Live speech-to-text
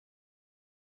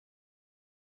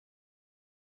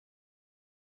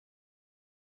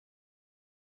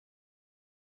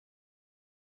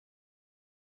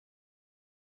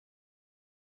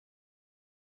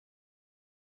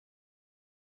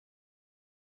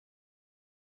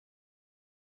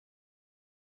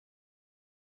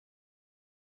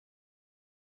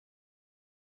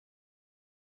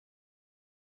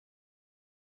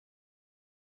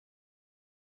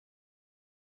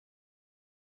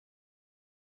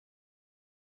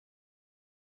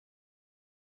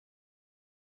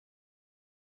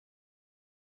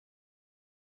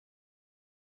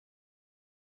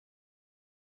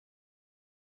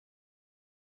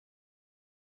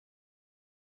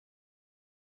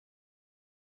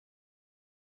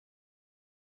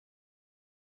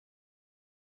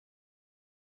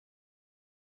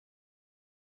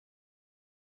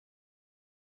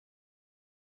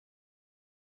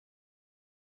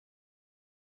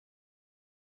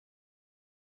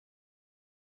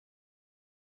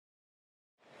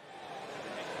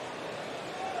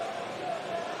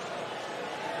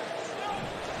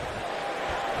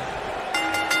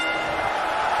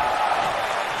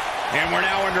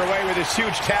underway with this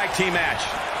huge tag team match.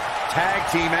 Tag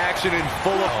team action in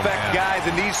full effect, guys,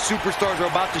 and these superstars are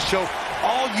about to show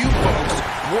all you folks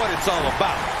what it's all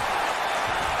about.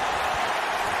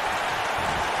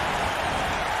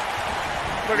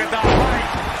 Look at that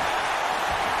fight.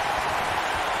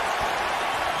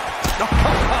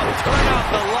 Turn out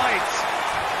the lights.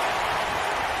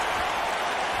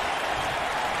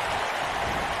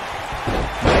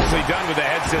 Nicely done with the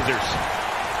head scissors.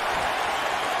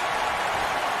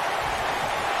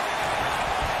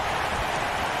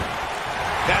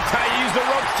 That's how you use the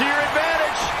ropes to your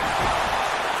advantage.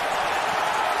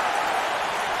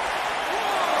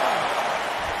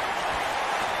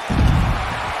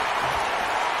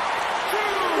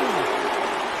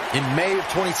 In May of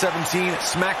 2017,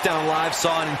 SmackDown Live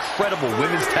saw an incredible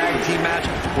women's tag team match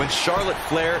when Charlotte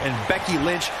Flair and Becky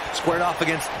Lynch squared off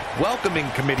against welcoming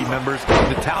committee members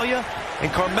Natalya and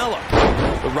Carmella.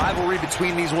 The rivalry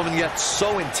between these women got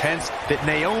so intense that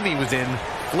Naomi was in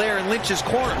Flair and Lynch's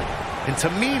corner, and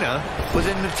Tamina was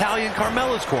in Natalya and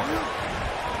Carmella's corner.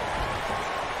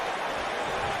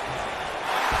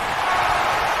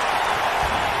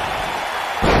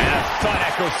 Thud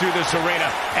echoes through this arena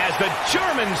as the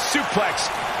German suplex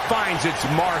finds its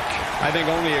mark. I think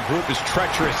only a group as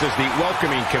treacherous as the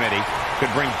welcoming committee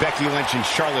could bring Becky Lynch and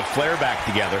Charlotte Flair back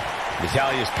together.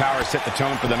 Natalya's power set the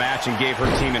tone for the match and gave her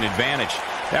team an advantage.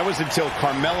 That was until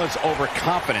Carmella's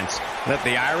overconfidence let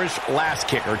the Irish last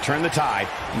kicker turn the tide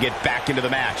and get back into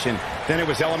the match. And then it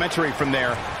was elementary from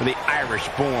there for the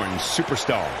Irish-born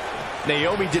superstar.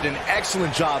 Naomi did an excellent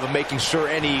job of making sure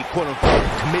any quote-unquote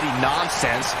committee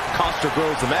nonsense cost her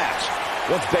girls the match.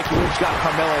 Once Becky Lynch got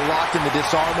Carmella locked in the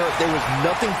disarmor, there was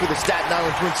nothing for the Staten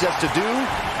Island Princess to do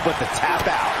but to tap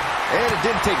out. And it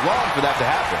didn't take long for that to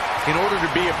happen. In order to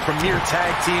be a premier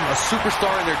tag team, a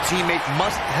superstar and their teammate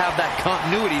must have that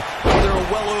continuity or they're a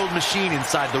well-oiled machine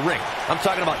inside the ring. I'm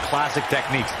talking about classic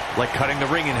techniques like cutting the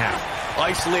ring in half,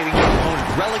 isolating your opponent,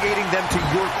 relegating them to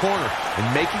your corner, and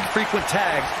making frequent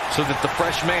tags so that the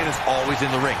fresh man is always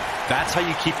in the ring. That's how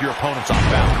you keep your opponents off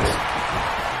balance.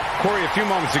 Corey, a few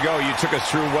moments ago, you took us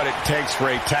through what it takes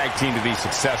for a tag team to be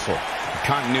successful. The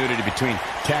continuity between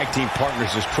tag team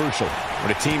partners is crucial.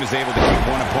 When a team is able to keep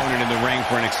one opponent in the ring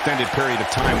for an extended period of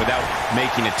time without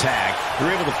making a tag,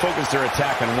 they're able to focus their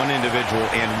attack on one individual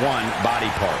and one body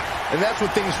part. And that's when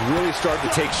things really start to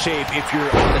take shape if you're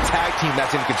on the tag team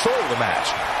that's in control of the match.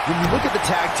 When you look at the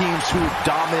tag teams who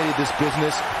dominated this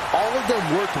business, all of them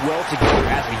worked well together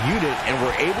as a unit and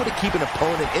were able to keep an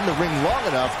opponent in the ring long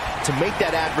enough to make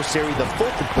that adversary the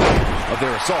focal point of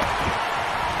their assault.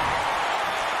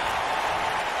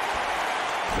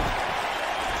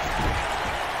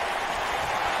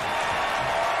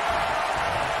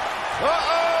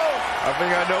 I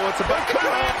think I know what's about to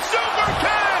come. Super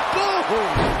kick!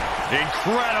 Boom!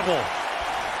 Incredible.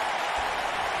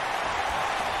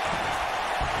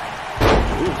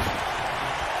 Oof.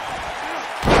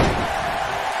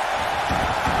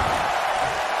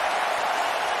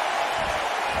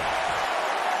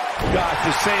 Gosh,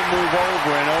 the same move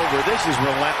over and over. This is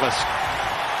relentless.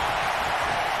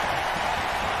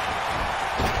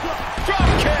 Drop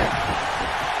kick!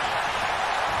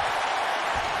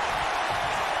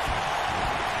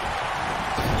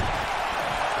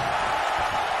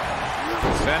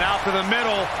 Sent out to the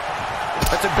middle.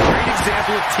 That's a great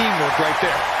example of teamwork right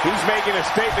there. He's making a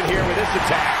statement here with this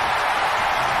attack.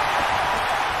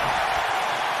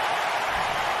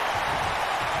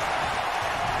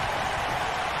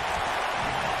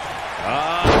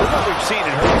 From what we've seen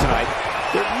and heard tonight,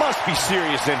 there must be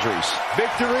serious injuries.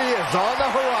 Victory is on the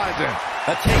horizon.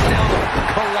 A takedown of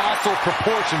colossal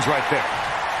proportions right there.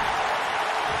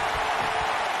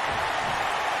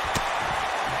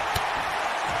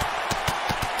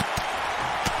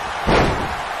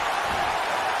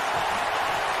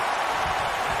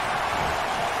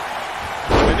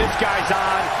 When this guy's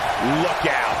on, look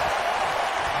out.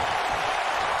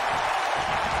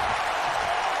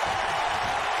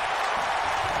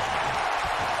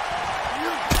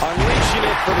 Unleashing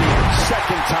it for the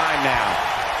second time now.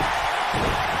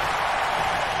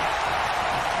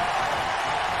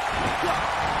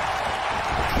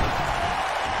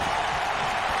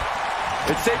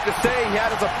 It's safe to say he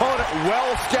had his opponent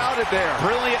well scouted there.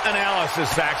 Brilliant analysis,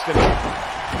 Stexton.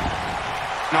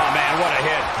 Oh, man, what a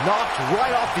hit. Knocked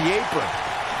right off the apron.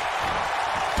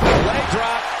 Leg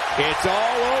drop. It's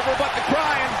all over but the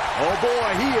crying. Oh, boy,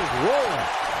 he is rolling.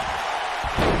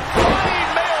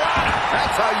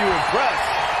 That's how you impress.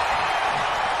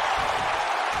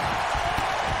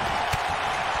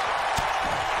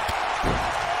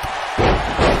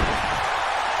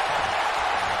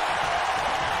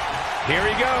 Here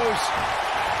he goes.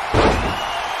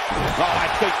 Oh, I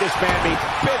think this man means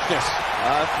business.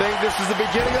 I think this is the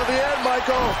beginning of the end,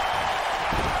 Michael.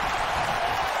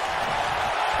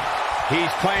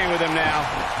 He's playing with him now.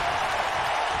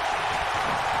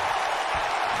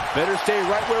 Better stay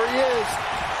right where he is.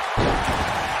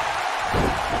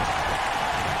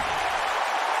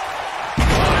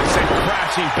 Oh, sent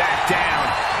crashing back down.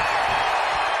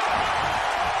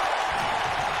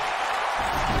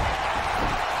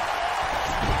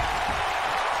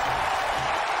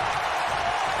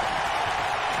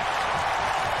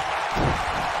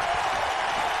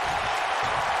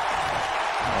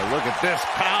 Oh, look at this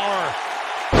power.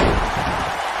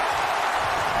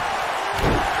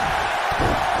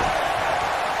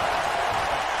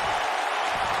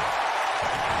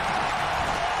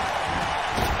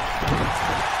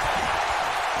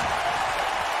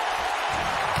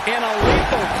 And a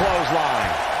lethal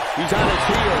clothesline. He's on his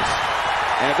heels.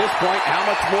 And at this point, how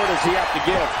much more does he have to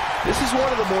give? This is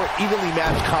one of the more evenly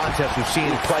matched contests we've seen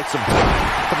in quite some time.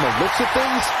 From the looks of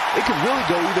things, it could really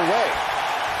go either way.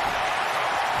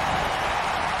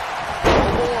 Oh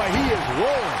boy, he is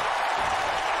rolling.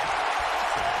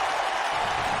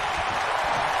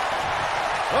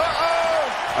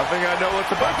 Uh-oh! I think I know what's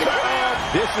about to happen.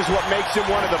 This is what makes him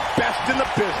one of the best in the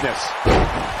business.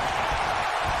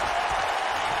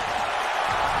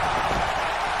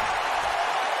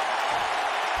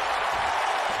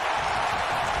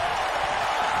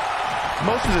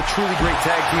 Most of the truly great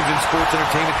tag teams in sports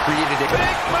entertainment created a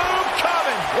Big move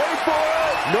coming. Wait for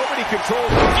it. Nobody controls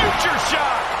the future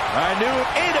shot. I knew it.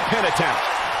 Ain't a pin attempt.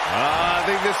 I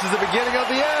think this is the beginning of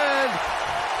the end.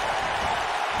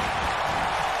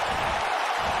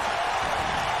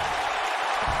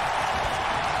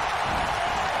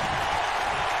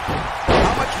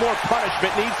 How much more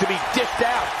punishment needs to be dished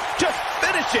out? Just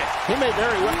finish it. He may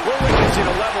very well. We're witnessing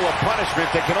a level of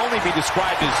punishment that can only be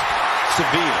described as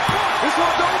severe. This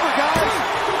one's over, guys.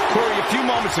 Corey, a few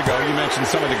moments ago, you mentioned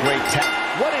some of the great tag.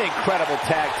 What an incredible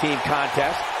tag team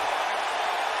contest.